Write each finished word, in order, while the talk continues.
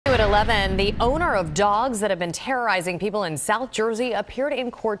At 11, the owner of dogs that have been terrorizing people in South Jersey appeared in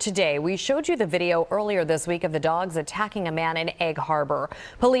court today. We showed you the video earlier this week of the dogs attacking a man in Egg Harbor.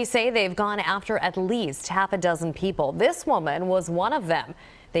 Police say they've gone after at least half a dozen people. This woman was one of them.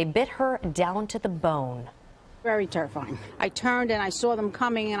 They bit her down to the bone. Very terrifying. I turned and I saw them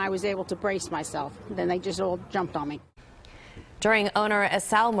coming and I was able to brace myself. Then they just all jumped on me. During owner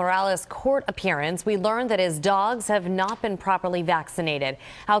Esau Morales' court appearance, we learned that his dogs have not been properly vaccinated.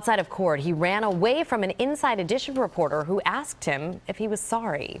 Outside of court, he ran away from an Inside Edition reporter who asked him if he was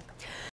sorry.